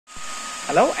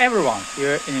Hello everyone,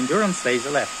 here in Endurance Laser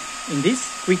Lab. In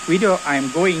this quick video I am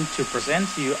going to present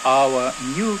to you our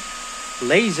new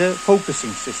laser focusing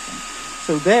system.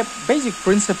 So the basic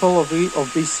principle of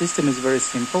this system is very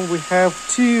simple. We have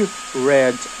two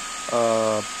red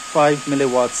 5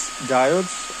 milliwatts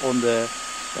diodes on the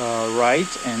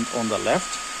right and on the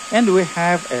left, and we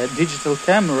have a digital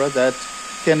camera that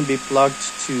can be plugged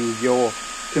to your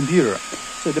computer.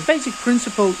 So the basic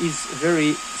principle is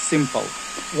very simple.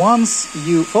 Once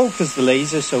you focus the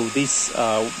laser, so this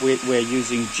we're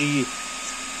using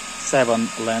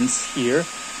G7 lens here,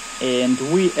 and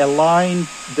we align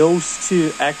those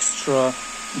two extra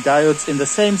diodes in the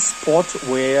same spot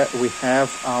where we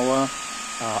have our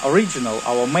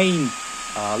our main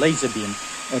laser beam.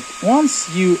 And once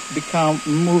you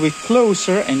move it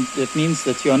closer, and that means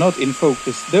that you are not in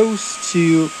focus, those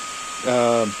two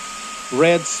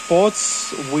red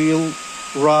spots will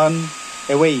run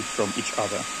away from each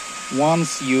other.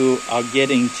 Once you are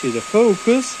getting to the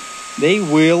focus, they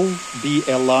will be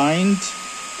aligned,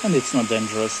 and it's not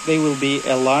dangerous. They will be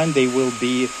aligned, they will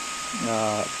be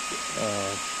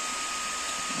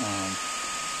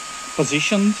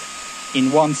positioned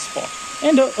in one spot.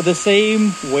 And the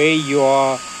same way you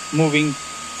are moving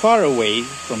far away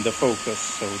from the focus,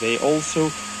 so they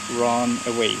also run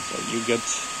away. So you get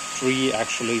three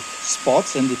actually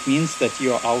spots, and it means that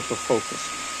you are out of focus.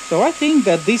 So I think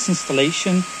that this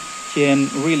installation can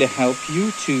really help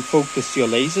you to focus your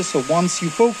laser. So once you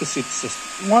focus it just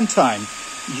one time,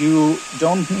 you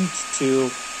don't need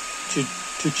to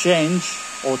change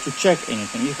or to check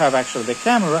anything. You have actually the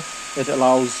camera that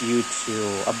allows you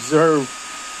to observe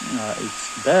it's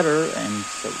better. And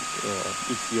so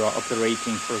if you are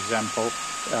operating, for example,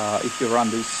 if you run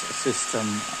this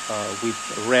system with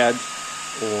red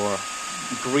or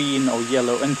green or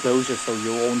yellow enclosure, so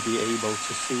you won't be able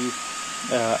to see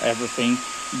everything,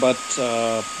 but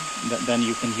then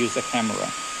you can use the camera.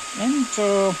 And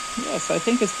yes, I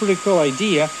think it's a pretty cool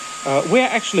idea. We're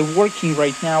actually working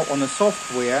right now on a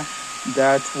software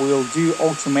that will do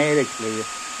automatically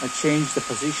change the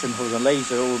position of the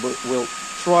laser. Will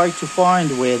try to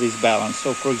find where this balance.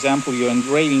 So for example, you're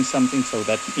engraving something, so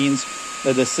that means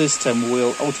that the system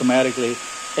will automatically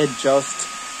adjust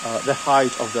the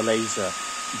height of the laser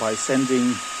by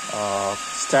sending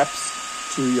steps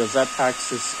to your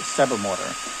Z-axis stepper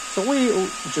motor. So we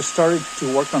just started to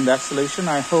work on that solution.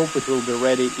 I hope it will be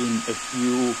ready in a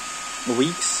few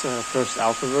weeks. First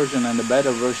alpha version, and the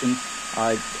beta version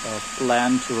I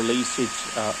plan to release it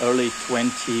early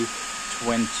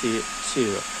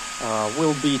 2022.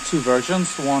 Will be two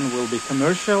versions. One will be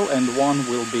commercial and one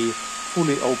will be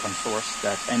fully open source,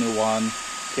 that anyone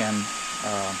can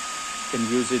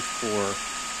use it for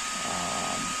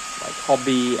like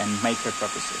hobby and maker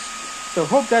purposes. So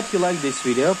hope that you like this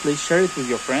video. Please share it with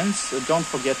your friends. Don't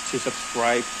forget to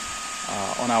subscribe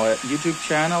on our YouTube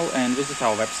channel and visit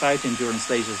our website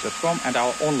endurancelasers.com and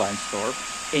our online store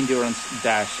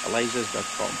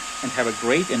endurance-lasers.com, and have a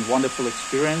great and wonderful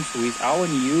experience with our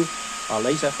new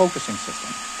laser focusing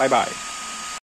system. Bye bye.